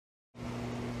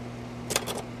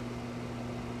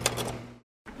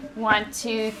want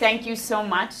to thank you so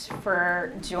much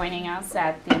for joining us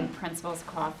at the Principal's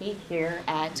Coffee here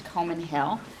at Coman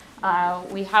Hill.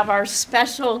 We have our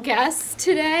special guest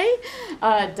today,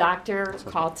 Dr.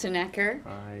 Kaltenecker.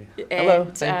 Hi. Hello,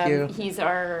 thank you. He's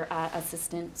our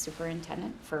Assistant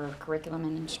Superintendent for Curriculum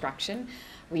and Instruction.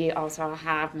 We also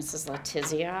have Mrs.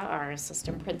 Letizia, our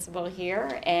Assistant Principal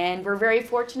here, and we're very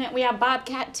fortunate we have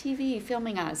Bobcat TV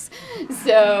filming us.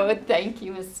 So thank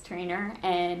you, Ms. Trainer.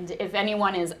 And if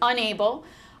anyone is unable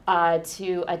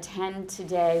to attend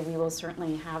today, we will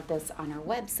certainly have this on our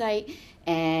website,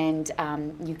 and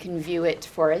you can view it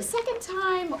for a second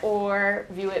time or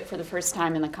view it for the first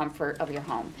time in the comfort of your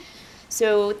home.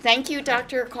 So thank you,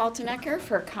 Dr. Kaltenecker,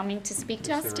 for coming to speak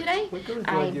to us today.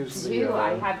 I do.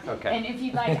 I have, okay. And if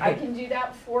you'd like, I can do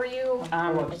that for you.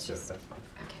 It's just, that's fine.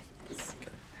 Okay.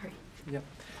 Hurry. Yep.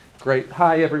 Great.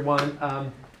 Hi,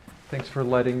 everyone. Thanks for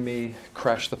letting me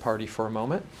crash the party for a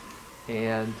moment.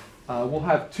 And we'll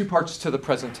have two parts to the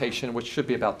presentation, which should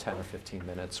be about 10 or 15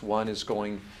 minutes. One is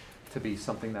going to be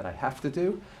something that I have to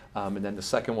do. And then the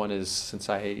second one is, since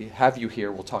I have you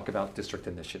here, we'll talk about district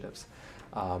initiatives.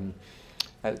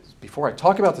 Before I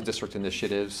talk about the district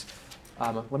initiatives,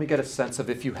 let me get a sense of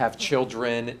if you have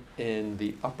children in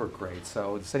the upper grades.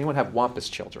 So does anyone have Wampus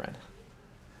children?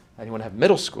 Anyone have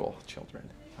middle school children?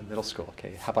 Middle school,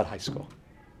 okay. How about high school?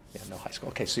 Yeah, no high school.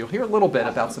 Okay, so you'll hear a little bit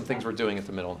about some things we're doing at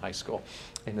the middle and high school.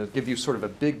 And it'll give you sort of a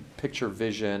big picture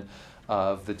vision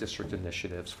of the district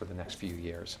initiatives for the next few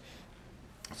years.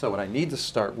 So what I need to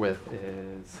start with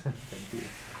is, thank you.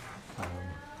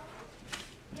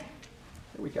 Here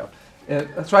we go.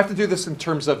 So I have to do this in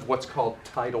terms of what's called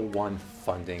Title I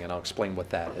funding, and I'll explain what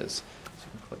that is. So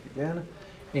click again.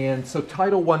 And so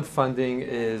Title I funding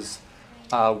is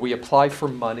we apply for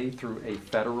money through a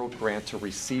federal grant to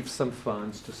receive some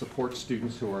funds to support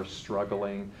students who are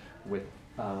struggling with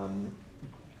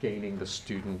gaining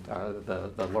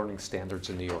the learning standards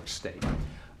in New York State.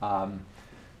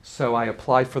 So I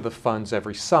apply for the funds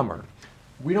every summer.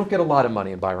 We don't get a lot of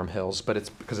money in Byram Hills, but it's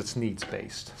because it's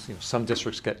needs-based. So, some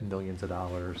districts get millions of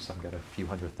dollars, some get a few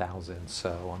 $100,000.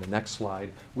 So on the next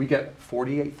slide, we get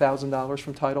 $48,000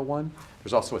 from Title I.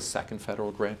 There's also a second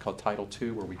federal grant called Title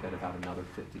II, where we get about another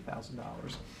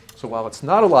 $50,000. So while it's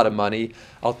not a lot of money,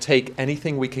 I'll take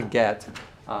anything we can get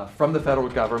from the federal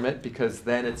government, because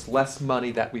then it's less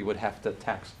money that we would have to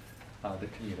tax the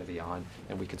community on,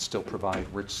 and we can still provide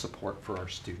rich support for our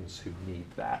students who need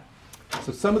that.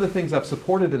 So some of the things I've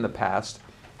supported in the past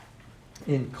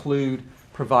include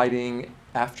providing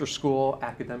after-school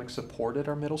academic support at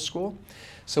our middle school.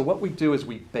 So what we do is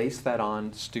we base that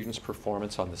on students'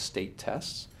 performance on the state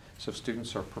tests. So if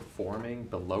students are performing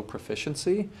below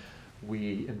proficiency,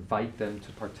 we invite them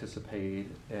to participate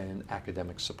in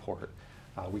academic support.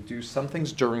 We do some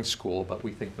things during school, but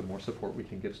we think the more support we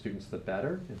can give students, the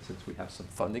better. And since we have some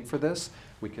funding for this,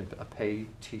 we can pay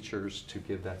teachers to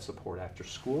give that support after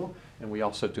school. And we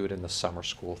also do it in the summer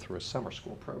school through a summer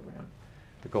school program.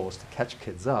 The goal is to catch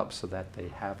kids up so that they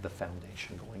have the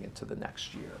foundation going into the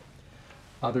next year.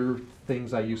 Other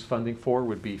things I use funding for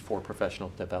would be for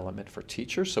professional development for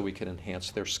teachers, so we can enhance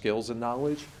their skills and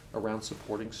knowledge around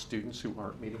supporting students who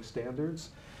aren't meeting standards.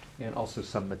 And also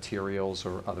some materials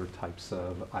or other types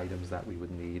of items that we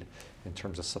would need in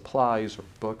terms of supplies or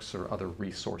books or other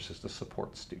resources to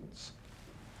support students.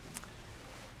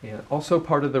 And also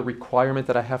part of the requirement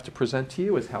that I have to present to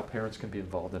you is how parents can be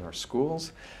involved in our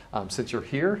schools. Since you're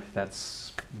here,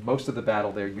 that's most of the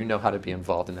battle there. You know how to be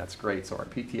involved, and that's great. So our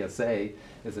PTSA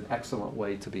is an excellent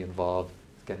way to be involved,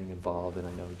 getting involved, and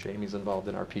I know Jamie's involved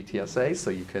in our PTSA,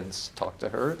 so you can talk to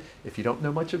her if you don't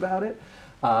know much about it.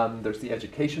 There's the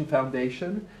Education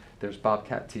Foundation. There's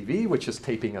Bobcat TV, which is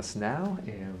taping us now,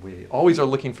 and we always are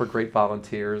looking for great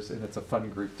volunteers, and it's a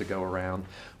fun group to go around.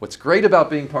 What's great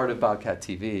about being part of Bobcat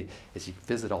TV is you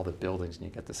visit all the buildings and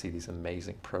you get to see these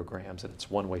amazing programs, and it's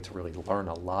one way to really learn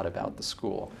a lot about the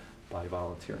school by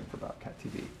volunteering for Bobcat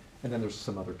TV. And then there's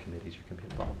some other committees you can be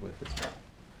involved with as well.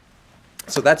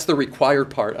 So that's the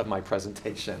required part of my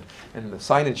presentation. And the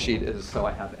sign-in sheet is so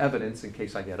I have evidence in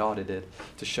case I get audited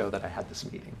to show that I had this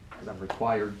meeting. Because I'm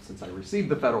required, since I received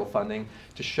the federal funding,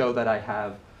 to show that I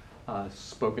have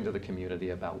spoken to the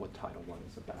community about what Title I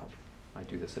is about. I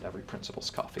do this at every principal's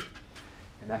coffee.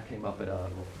 And that came up at a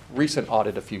recent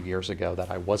audit a few years ago that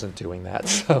I wasn't doing that,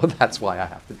 so that's why I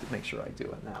have to make sure I do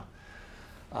it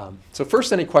now. So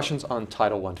first, any questions on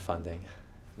Title I funding?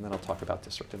 And then I'll talk about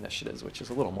district initiatives, which is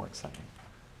a little more exciting.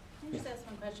 Can I just ask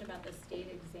one question about the state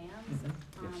exams?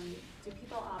 Yes. Do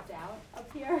people opt out up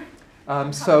here?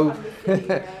 So from the city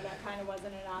where that kind of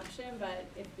wasn't an option? option, but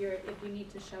if you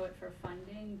need to show it for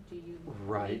funding, do you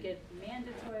Right. make it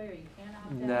mandatory or you can't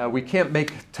opt out? No, we can't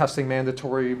make testing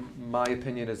mandatory. My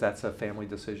opinion is that's a family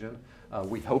decision.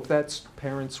 We hope that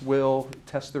parents will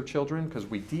test their children because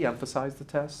we de-emphasize the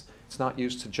tests. It's not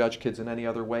used to judge kids in any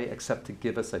other way except to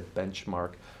give us a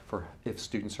benchmark for if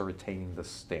students are attaining the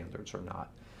standards or not.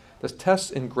 The tests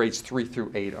in grades 3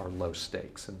 through 8 are low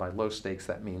stakes, and by low stakes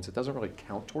that means it doesn't really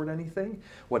count toward anything.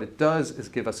 What it does is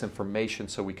give us information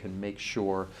so we can make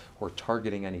sure we're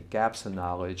targeting any gaps in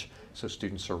knowledge so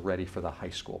students are ready for the high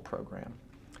school program.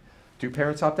 Do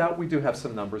parents opt out? We do have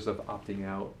some numbers of opting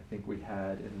out. I think we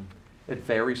had, it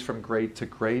varies from grade to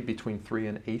grade between 3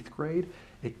 and 8th grade.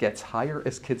 It gets higher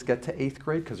as kids get to 8th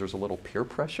grade because there's a little peer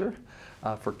pressure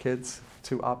for kids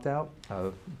to opt out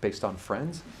based on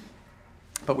friends.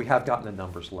 But we have gotten the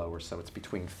numbers lower, so it's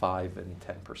between 5 and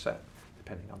 10%,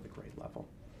 depending on the grade level.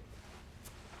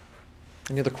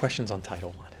 Any other questions on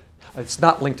Title I? It's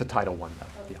not linked to Title I, though.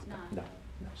 Oh, it's not? No,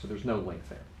 so there's no link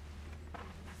there.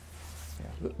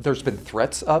 Yeah. There's been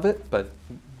threats of it, but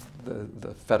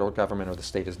the federal government or the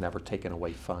state has never taken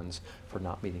away funds for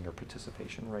not meeting our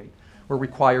participation rate. We're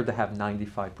required to have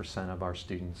 95% of our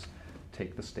students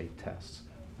take the state tests,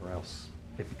 or else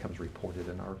it becomes reported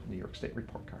in our New York State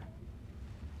report card.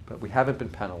 But we haven't been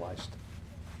penalized.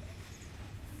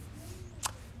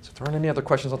 So if there aren't any other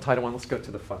questions on Title I, let's go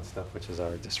to the fun stuff, which is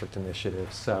our district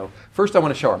initiative. So first I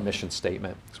want to show our mission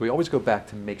statement. So we always go back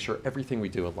to make sure everything we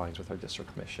do aligns with our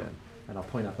district mission. And I'll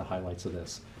point out the highlights of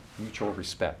this. Mutual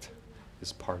respect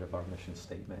is part of our mission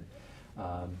statement.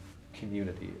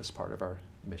 Community is part of our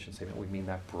mission statement. We mean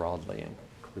that broadly,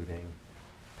 including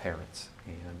parents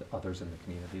and others in the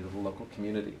community, the local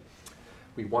community.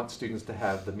 We want students to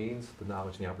have the means, the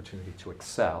knowledge, and the opportunity to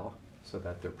excel so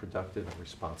that they're productive and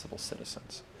responsible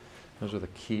citizens. Those are the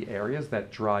key areas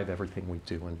that drive everything we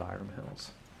do in Byram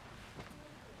Hills.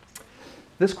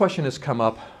 This question has come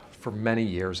up for many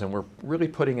years, and we're really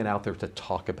putting it out there to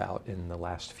talk about in the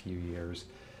last few years,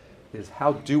 is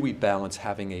how do we balance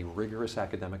having a rigorous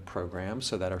academic program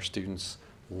so that our students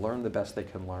learn the best they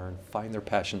can learn, find their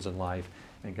passions in life,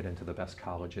 and get into the best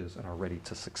colleges and are ready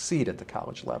to succeed at the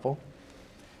college level,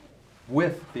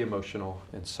 with the emotional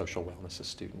and social wellness of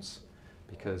students.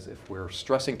 Because if we're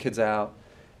stressing kids out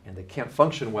and they can't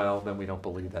function well, then we don't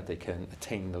believe that they can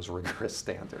attain those rigorous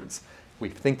standards. We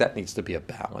think that needs to be a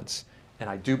balance. And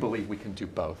I do believe we can do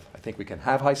both. I think we can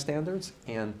have high standards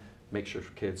and make sure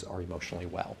kids are emotionally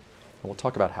well. And we'll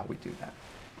talk about how we do that.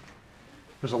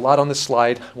 There's a lot on this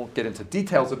slide. I won't get into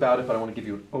details about it, but I want to give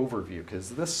you an overview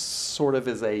because this sort of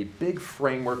is a big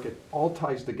framework. It all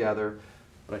ties together.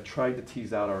 But I tried to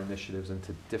tease out our initiatives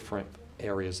into different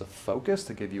areas of focus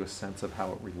to give you a sense of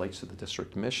how it relates to the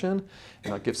district mission.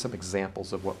 And I'll give some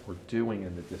examples of what we're doing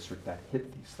in the district that hit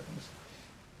these things.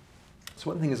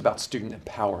 So one thing is about student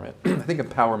empowerment. I think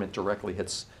empowerment directly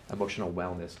hits emotional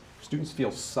wellness. Students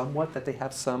feel somewhat that they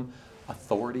have some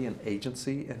authority and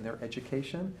agency in their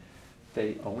education.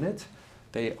 They own it.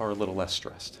 They are a little less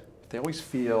stressed. They always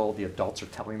feel the adults are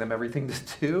telling them everything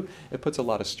to do. It puts a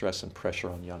lot of stress and pressure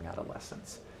on young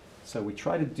adolescents. So we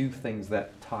try to do things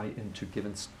that tie into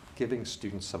giving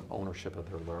students some ownership of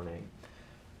their learning.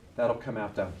 That'll come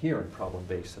out down here in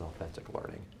problem-based and authentic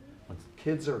learning. When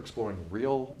kids are exploring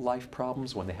real life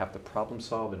problems, when they have to problem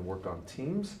solve and work on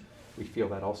teams, we feel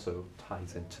that also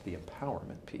ties into the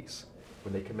empowerment piece.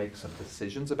 When they can make some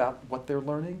decisions about what they're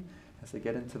learning as they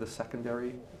get into the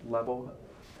secondary level,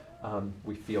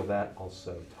 we feel that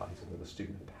also ties into the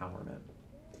student empowerment.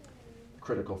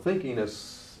 Critical thinking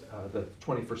is the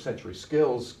 21st century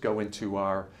skills go into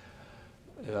our,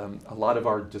 a lot of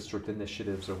our district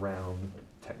initiatives around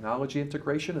technology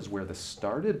integration is where this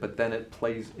started, but then it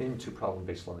plays into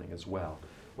problem-based learning as well.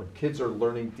 When kids are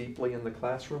learning deeply in the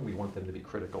classroom, we want them to be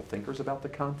critical thinkers about the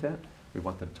content. We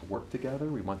want them to work together.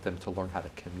 We want them to learn how to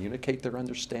communicate their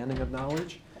understanding of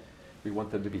knowledge. We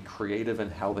want them to be creative in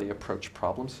how they approach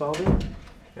problem solving,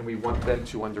 and we want them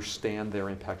to understand their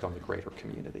impact on the greater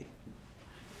community.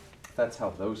 That's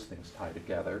how those things tie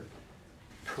together.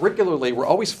 Curricularly, we're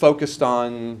always focused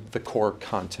on the core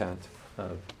content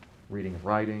of reading and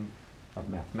writing, of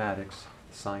mathematics,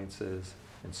 sciences,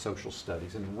 and social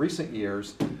studies. In recent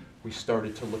years, we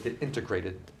started to look at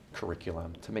integrated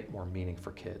curriculum to make more meaning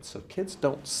for kids. So kids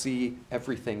don't see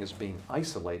everything as being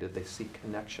isolated, they see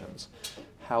connections.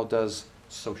 How does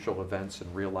social events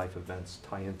and real life events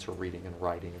tie into reading and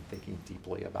writing and thinking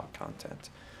deeply about content?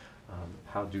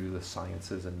 How do the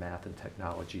sciences and math and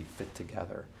technology fit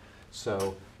together?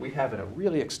 So we have a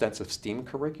really extensive STEAM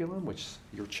curriculum, which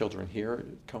your children here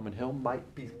at Coman Hill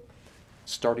might be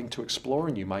starting to explore,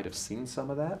 and you might have seen some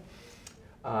of that.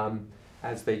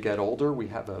 As they get older, we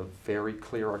have a very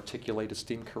clear articulated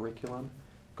STEAM curriculum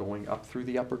going up through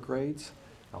the upper grades.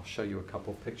 I'll show you a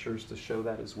couple pictures to show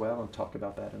that as well and talk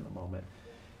about that in a moment.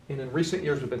 And in recent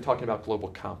years, we've been talking about global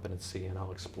competency, and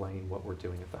I'll explain what we're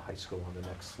doing at the high school on the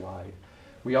next slide.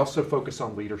 We also focus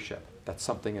on leadership. That's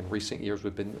something in recent years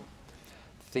we've been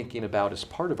thinking about as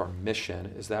part of our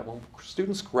mission, is that when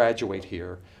students graduate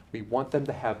here, we want them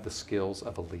to have the skills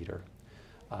of a leader.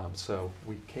 So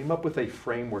we came up with a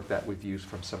framework that we've used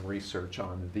from some research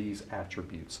on these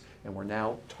attributes, and we're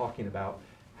now talking about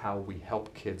how we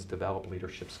help kids develop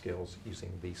leadership skills using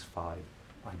these 5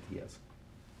 ideas.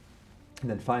 And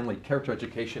then finally, character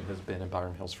education has been in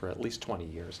Byram Hills for at least 20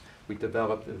 years. We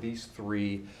developed these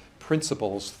 3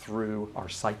 principles through our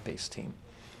site-based team.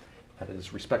 That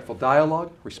is respectful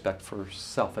dialogue, respect for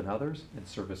self and others, and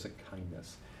service and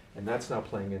kindness. And that's now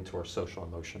playing into our social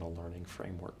emotional learning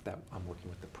framework that I'm working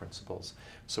with the principals,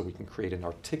 so we can create an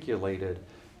articulated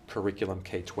curriculum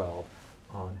K-12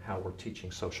 on how we're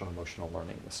teaching social emotional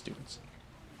learning with students.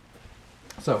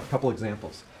 So a couple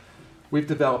examples. We've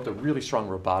developed a really strong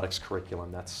robotics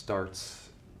curriculum that starts,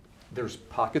 there's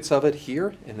pockets of it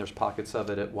here and there's pockets of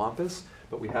it at Wampus,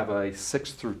 but we have a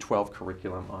 6 through 12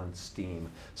 curriculum on STEAM.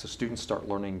 So students start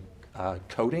learning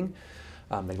coding.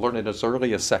 They learn it as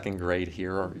early as 2nd grade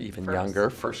here, or even younger,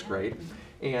 1st grade.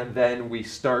 And then we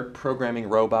start programming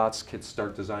robots. Kids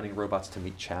start designing robots to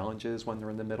meet challenges when they're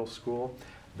in the middle school.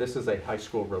 This is a high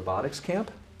school robotics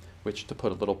camp, which, to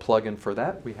put a little plug in for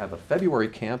that, we have a February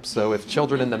camp. So if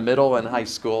children in the middle and high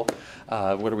school,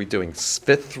 what are we doing?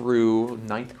 5th through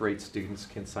 9th grade students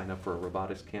can sign up for a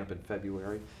robotics camp in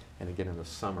February. And again in the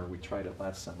summer, we tried it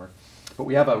last summer. But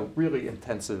we have a really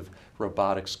intensive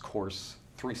robotics course,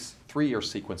 three-year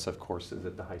sequence of courses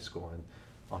at the high school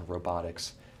on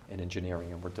robotics and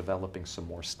engineering, and we're developing some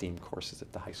more STEAM courses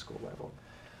at the high school level.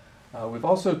 We've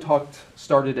also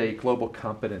started a global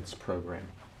competence program.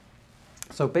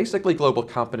 So basically, global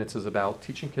competence is about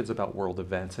teaching kids about world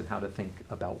events and how to think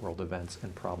about world events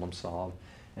and problem solve,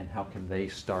 and how can they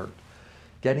start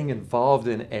getting involved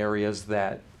in areas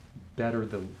that better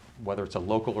whether it's a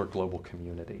local or global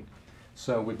community.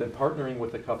 So we've been partnering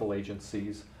with a couple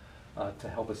agencies to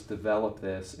help us develop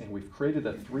this, and we've created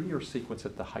a 3-year sequence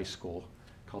at the high school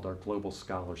called our Global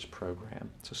Scholars Program.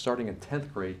 So starting in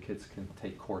 10th grade, kids can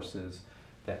take courses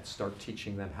that start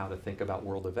teaching them how to think about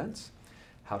world events,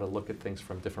 how to look at things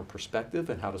from different perspectives,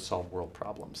 and how to solve world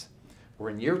problems.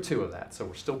 We're in year 2 of that, so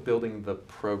we're still building the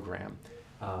program.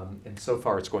 And so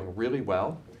far it's going really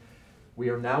well. We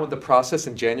are now in the process.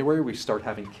 In January, we start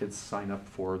having kids sign up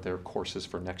for their courses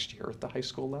for next year at the high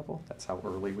school level. That's how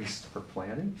early we start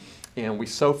planning. And we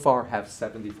so far have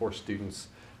 74 students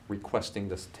requesting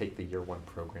to take the year 1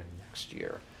 program next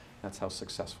year. That's how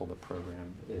successful the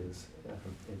program is,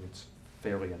 and it's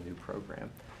fairly a new program.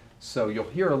 So you'll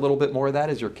hear a little bit more of that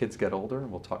as your kids get older,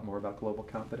 and we'll talk more about global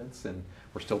competence, and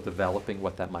we're still developing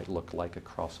what that might look like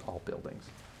across all buildings.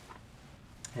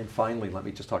 And finally, let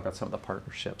me just talk about some of the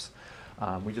partnerships.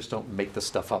 We just don't make this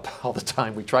stuff up all the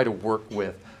time. We try to work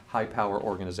with high-power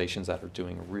organizations that are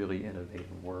doing really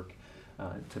innovative work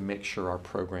to make sure our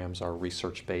programs are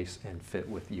research-based and fit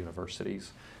with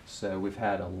universities. So we've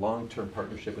had a long-term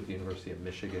partnership with the University of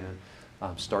Michigan,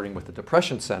 starting with the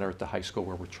Depression Center at the high school,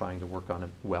 where we're trying to work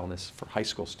on wellness for high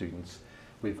school students.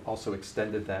 We've also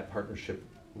extended that partnership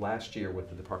last year with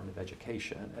the Department of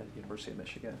Education at the University of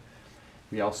Michigan.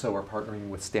 We also are partnering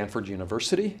with Stanford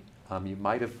University. You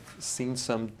might have seen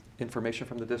some information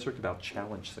from the district about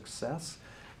challenge success.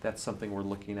 That's something we're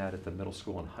looking at the middle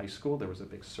school and high school. There was a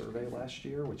big survey last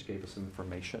year which gave us some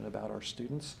information about our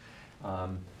students.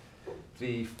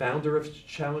 The founder of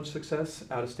Challenge Success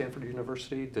out of Stanford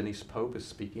University, Denise Pope, is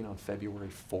speaking on February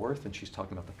 4th, and she's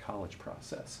talking about the college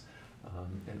process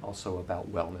and also about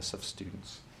wellness of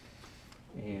students.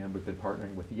 And we've been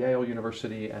partnering with Yale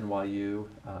University, NYU.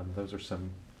 Those are some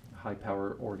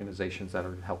high-power organizations that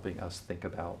are helping us think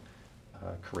about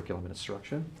curriculum and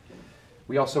instruction.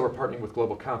 We also are partnering with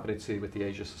Global Competency with the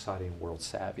Asia Society and World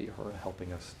Savvy, who are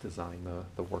helping us design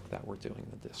the work that we're doing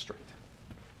in the district.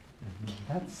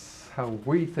 That's how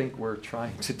we think we're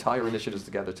trying to tie our initiatives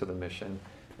together to the mission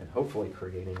and hopefully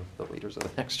creating the leaders of the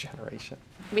next generation.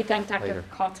 We thank Dr.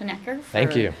 Kaltenecker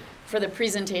for the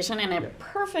presentation, and it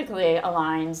perfectly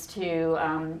aligns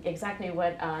to exactly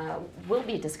what we'll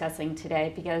be discussing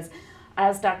today, because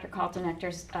as Dr.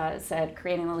 Kaltenecker said,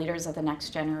 creating the leaders of the next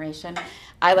generation,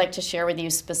 I'd like to share with you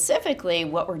specifically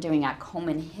what we're doing at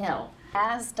Coman Hill.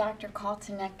 As Dr.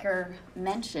 Kaltenecker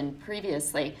mentioned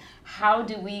previously, how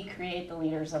do we create the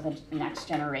leaders of the next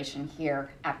generation here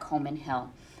at Coman Hill?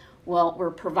 Well,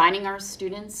 we're providing our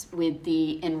students with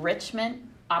the enrichment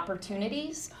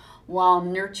opportunities while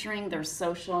nurturing their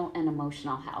social and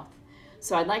emotional health.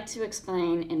 So I'd like to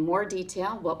explain in more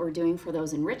detail what we're doing for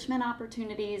those enrichment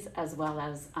opportunities as well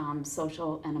as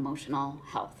social and emotional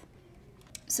health.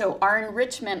 So our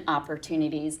enrichment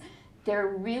opportunities, they're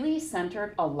really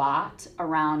centered a lot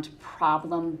around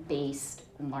problem-based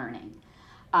learning.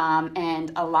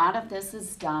 And a lot of this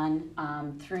is done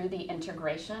through the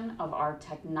integration of our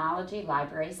Technology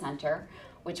Library Center,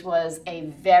 which was a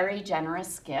very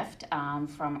generous gift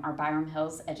from our Byram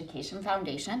Hills Education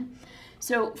Foundation.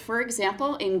 So for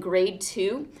example, in grade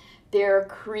 2, they're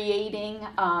creating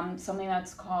something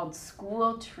that's called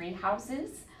school tree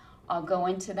houses. I'll go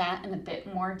into that in a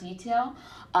bit more detail.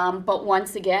 But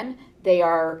once again, they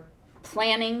are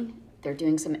planning, they're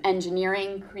doing some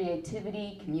engineering,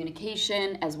 creativity,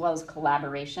 communication, as well as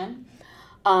collaboration.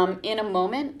 In a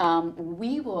moment,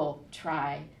 we will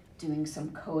try doing some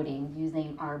coding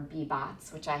using our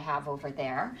B-bots, which I have over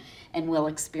there, and we'll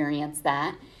experience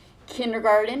that.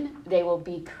 Kindergarten, they will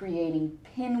be creating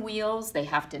pinwheels. They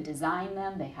have to design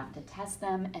them, they have to test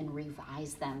them, and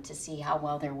revise them to see how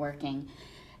well they're working.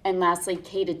 And lastly,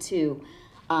 K-2,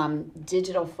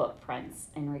 digital footprints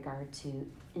in regard to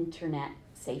internet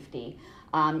safety.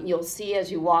 You'll see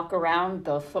as you walk around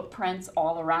the footprints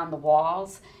all around the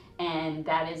walls, and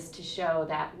that is to show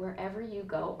that wherever you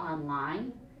go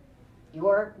online,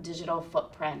 your digital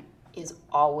footprint is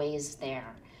always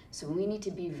there. So we need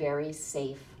to be very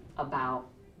safe about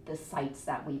the sites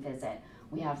that we visit.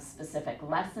 We have specific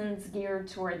lessons geared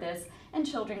toward this, and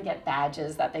children get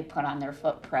badges that they put on their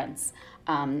footprints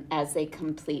as they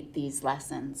complete these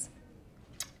lessons.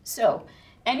 So,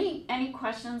 any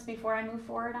questions before I move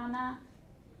forward on that?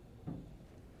 All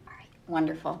right,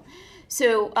 wonderful.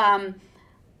 So,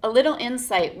 a little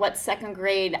insight what second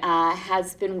grade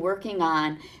has been working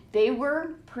on. They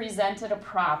were presented a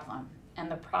problem, and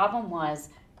the problem was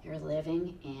you're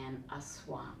living in a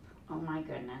swamp. Oh my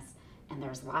goodness. And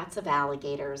there's lots of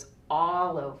alligators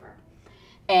all over.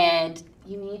 And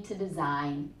you need to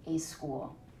design a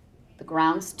school. The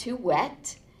ground's too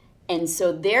wet, and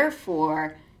so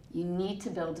therefore you need to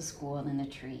build a school in the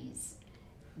trees.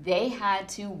 They had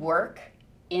to work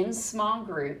in small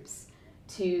groups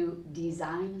to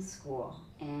design a school,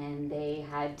 and they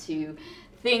had to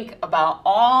think about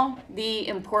all the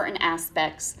important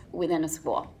aspects within a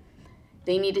school.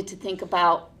 They needed to think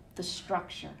about the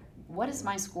structure. What is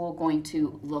my school going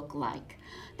to look like?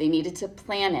 They needed to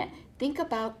plan it. Think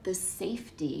about the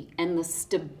safety and the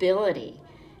stability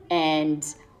and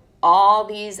all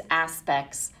these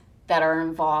aspects that are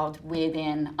involved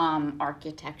within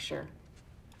architecture.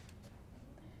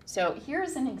 So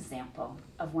here's an example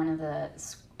of one of the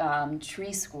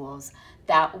tree schools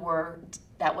that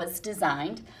was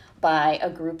designed by a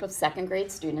group of second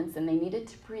grade students, and they needed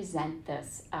to present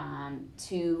this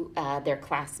to their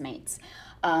classmates.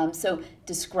 So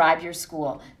describe your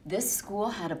school. This school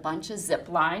had a bunch of zip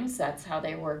lines. That's how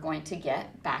they were going to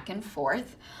get back and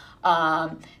forth.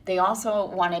 They also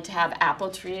wanted to have apple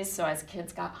trees, so as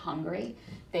kids got hungry,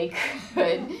 they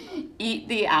could eat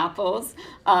the apples.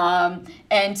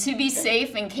 And to be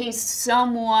safe, in case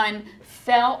someone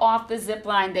fell off the zip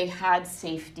line, they had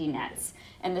safety nets.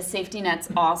 And the safety nets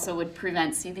also would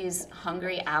prevent, see these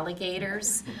hungry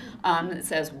alligators? It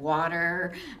says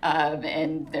water,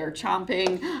 and they're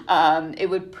chomping. It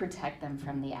would protect them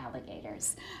from the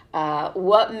alligators.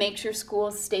 What makes your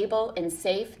school stable and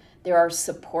safe? There are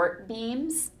support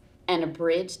beams and a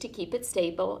bridge to keep it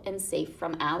stable and safe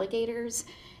from alligators.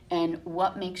 And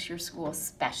what makes your school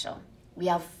special? We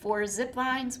have 4 zip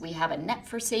lines, we have a net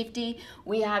for safety,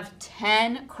 we have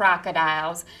 10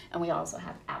 crocodiles, and we also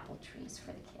have apple trees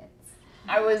for the kids.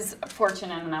 I was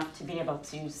fortunate enough to be able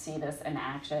to see this in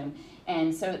action,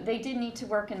 and so they did need to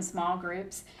work in small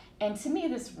groups, and to me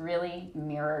this really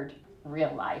mirrored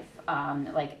real life,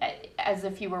 like as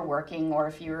if you were working or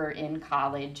if you were in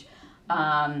college.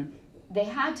 They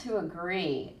had to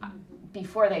agree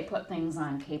before they put things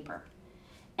on paper,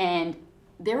 and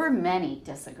there were many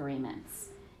disagreements,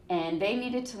 and they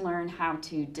needed to learn how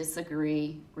to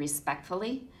disagree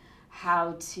respectfully,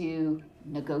 how to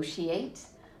negotiate,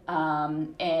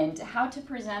 and how to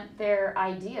present their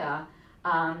idea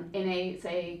in a,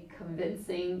 say,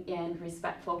 convincing and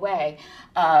respectful way.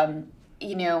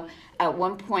 You know, at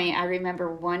one point, I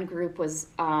remember one group was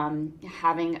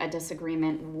having a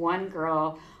disagreement. One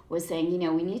girl was saying, you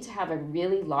know, we need to have a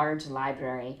really large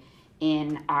library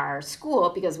in our school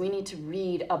because we need to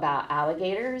read about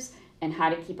alligators and how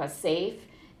to keep us safe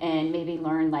and maybe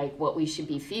learn like what we should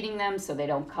be feeding them so they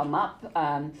don't come up.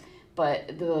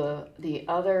 But the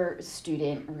other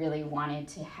student really wanted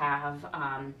to have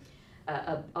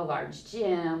a large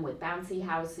gym with bouncy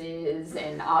houses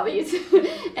and all these.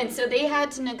 And so they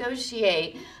had to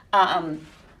negotiate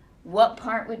what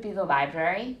part would be the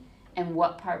library and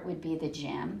what part would be the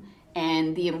gym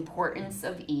and the importance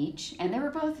of each. And they were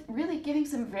both really giving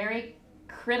some very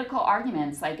critical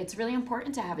arguments. Like, it's really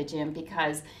important to have a gym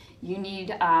because you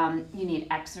need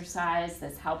exercise.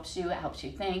 This helps you. It helps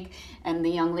you think. And the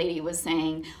young lady was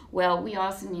saying, well, we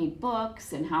also need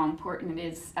books and how important it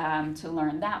is to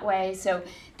learn that way. So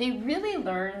they really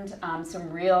learned some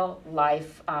real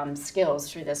life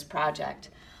skills through this project.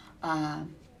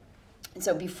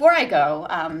 So before I go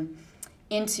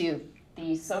into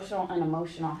the social and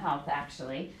emotional health,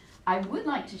 actually, I would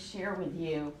like to share with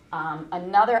you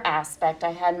another aspect.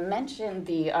 I had mentioned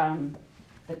the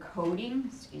coding,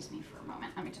 excuse me for a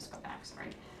moment, let me just go back, sorry,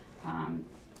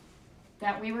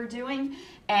 that we were doing.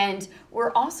 And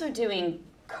we're also doing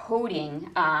coding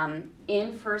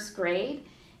in first grade,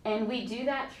 and we do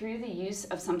that through the use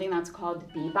of something that's called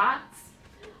BBots.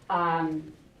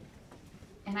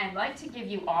 And I'd like to give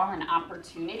you all an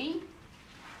opportunity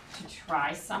to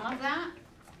try some of that.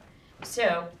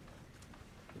 So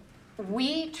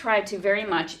we try to very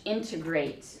much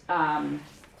integrate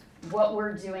what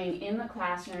we're doing in the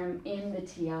classroom in the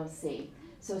TLC.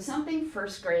 So something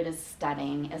first grade is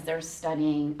studying is they're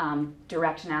studying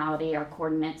directionality or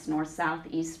coordinates, north, south,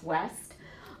 east, west.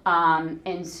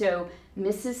 And so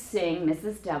Mrs. Singh,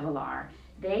 Mrs. Devilar,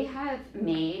 they have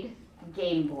made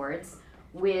game boards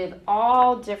with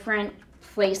all different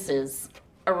places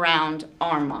around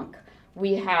Armonk.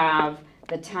 We have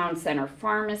the town center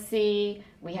pharmacy,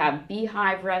 we have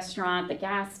Beehive restaurant, the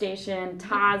gas station,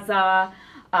 Taza,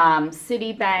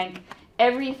 Citibank,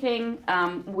 everything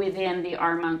within the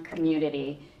Armonk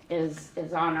community is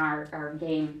on our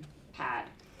game pad.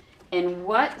 And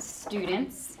what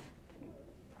students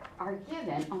are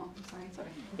given,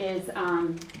 is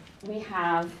we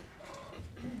have,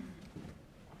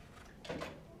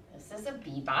 this is a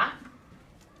BBot,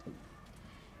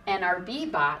 and our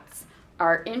BBots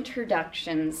are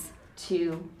introductions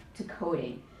to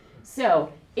coding.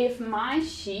 So if my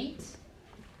sheet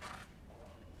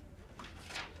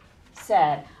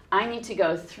said I need to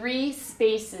go 3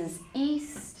 spaces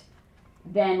east,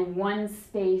 then 1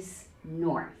 space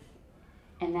north,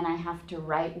 and then I have to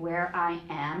write where I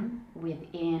am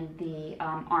within the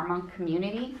Armonk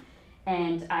community,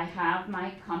 and I have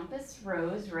my compass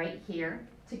rose right here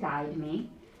to guide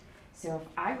me. So if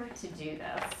I were to do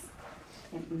this,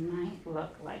 it might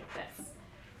look like this.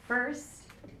 First,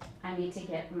 I need to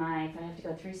get my, if I have to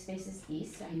go 3 spaces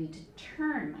east, I need to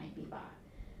turn my BBot.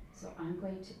 So I'm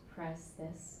going to press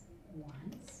this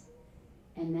once,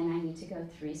 and then I need to go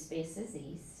 3 spaces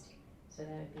east. So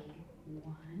that would be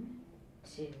 1,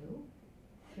 2,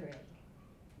 3.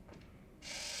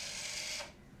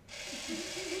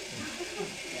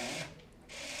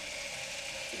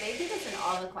 Do they do this in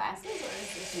all the classes, or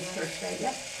is this In just first grade,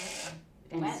 yep.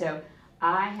 And When? so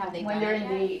I have, They when done they're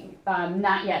it in the,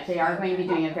 not yet, they are going to be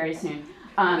doing it very soon.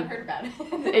 I haven't heard about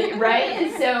it.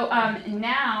 Right? So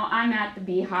now I'm at the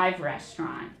Beehive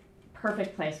restaurant.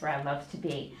 Perfect place where I love to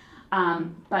be.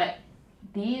 But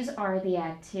these are the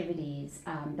activities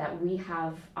that we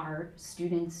have our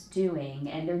students doing,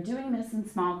 and they're doing this in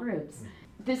small groups.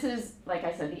 This is, like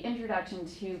I said, the introduction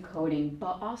to coding,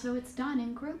 but also it's done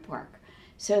in group work.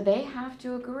 So they have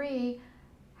to agree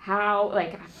how,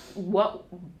 like, what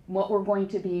we're going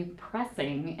to be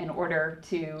pressing in order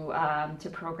to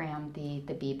program the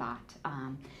BBot.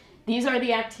 These are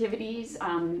the activities,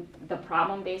 the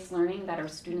problem-based learning that our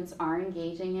students are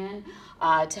engaging in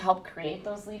to help create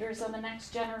those leaders of the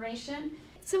next generation.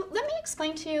 So let me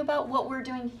explain to you about what we're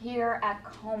doing here at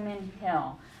Coman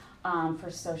Hill for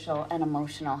social and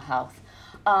emotional health.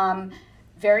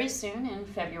 Very soon in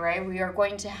February, we are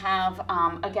going to have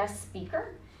a guest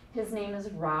speaker. His name is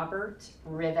Robert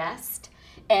Rivest,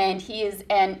 and he is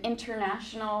an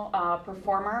international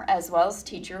performer as well as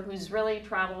teacher who's really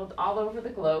traveled all over the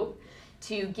globe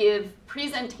to give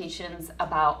presentations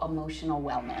about emotional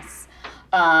wellness.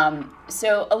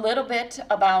 So a little bit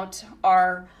about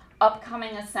our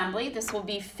upcoming assembly. This will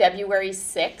be February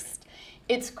 6th.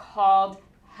 It's called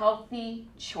Healthy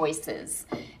Choices.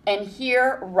 And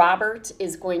here Robert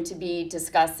is going to be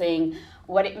discussing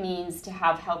what it means to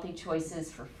have healthy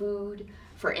choices for food,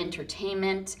 for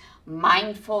entertainment,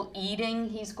 mindful eating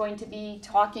he's going to be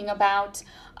talking about,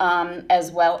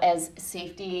 as well as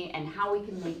safety and how we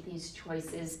can make these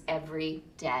choices every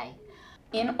day.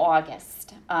 In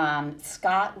August,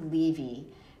 Scott Levy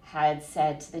had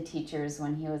said to the teachers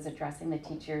when he was addressing the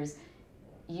teachers,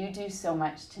 you do so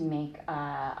much to make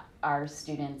our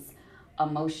students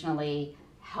emotionally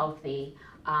healthy.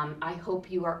 I hope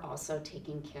you are also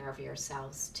taking care of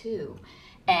yourselves too.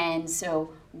 And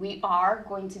so we are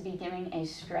going to be giving a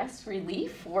stress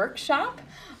relief workshop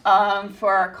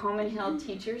for our Coman Hill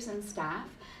teachers and staff.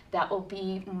 That will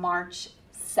be March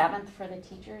 7th for the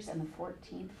teachers and the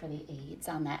 14th for the aides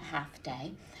on that half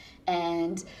day.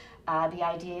 And the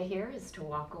idea here is to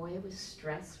walk away with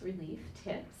stress relief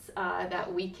tips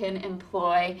that we can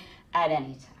employ at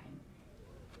any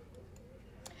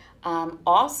time.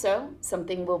 Also,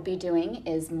 something we'll be doing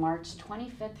is March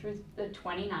 25th through the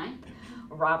 29th.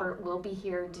 Robert will be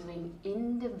here doing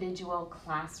individual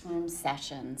classroom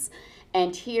sessions.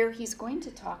 And here he's going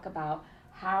to talk about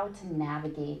how to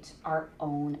navigate our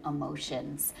own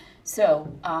emotions.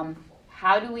 So,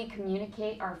 how do we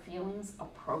communicate our feelings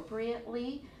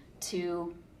appropriately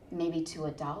to maybe to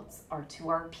adults or to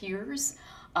our peers?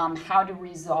 How to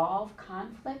resolve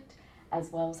conflict,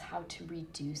 as well as how to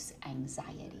reduce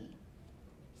anxiety.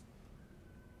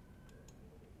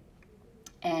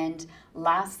 And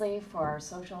lastly, for our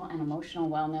social and emotional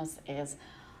wellness is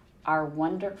our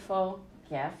wonderful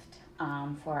gift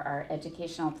for our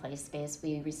educational play space.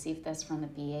 We received this from the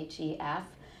BHEF.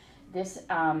 This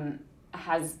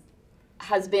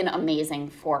has been amazing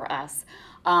for us.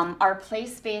 Our play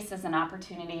space is an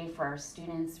opportunity for our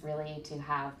students really to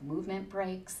have movement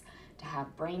breaks, to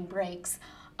have brain breaks.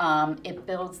 It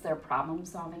builds their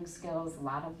problem-solving skills, a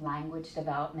lot of language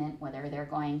development, whether they're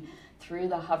going through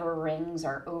the hover rings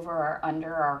or over or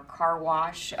under our car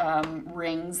wash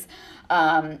rings.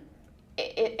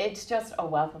 It's just a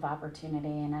wealth of opportunity.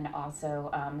 And then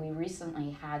also, we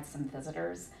recently had some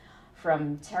visitors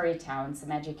from Terrytown,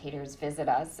 some educators visit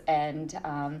us, and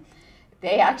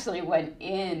they actually went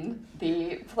in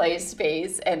the play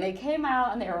space and they came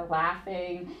out and they were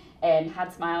laughing and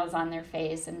had smiles on their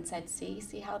face and said,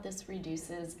 see how this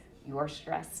reduces your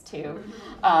stress too.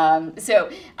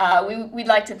 We'd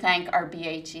like to thank our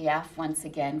BHEF once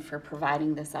again for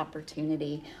providing this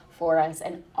opportunity for us.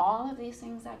 And all of these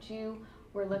things that you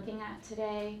were looking at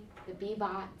today, the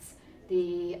Bebots,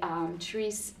 the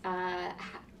trees,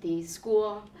 the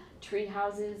school tree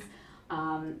houses,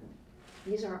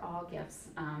 these are all gifts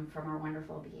from our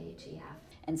wonderful BHEF.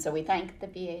 And so we thank the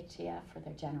BHEF for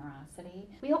their generosity.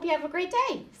 We hope you have a great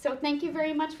day. So thank you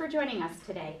very much for joining us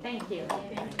today. Thank you.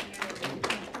 Thank you.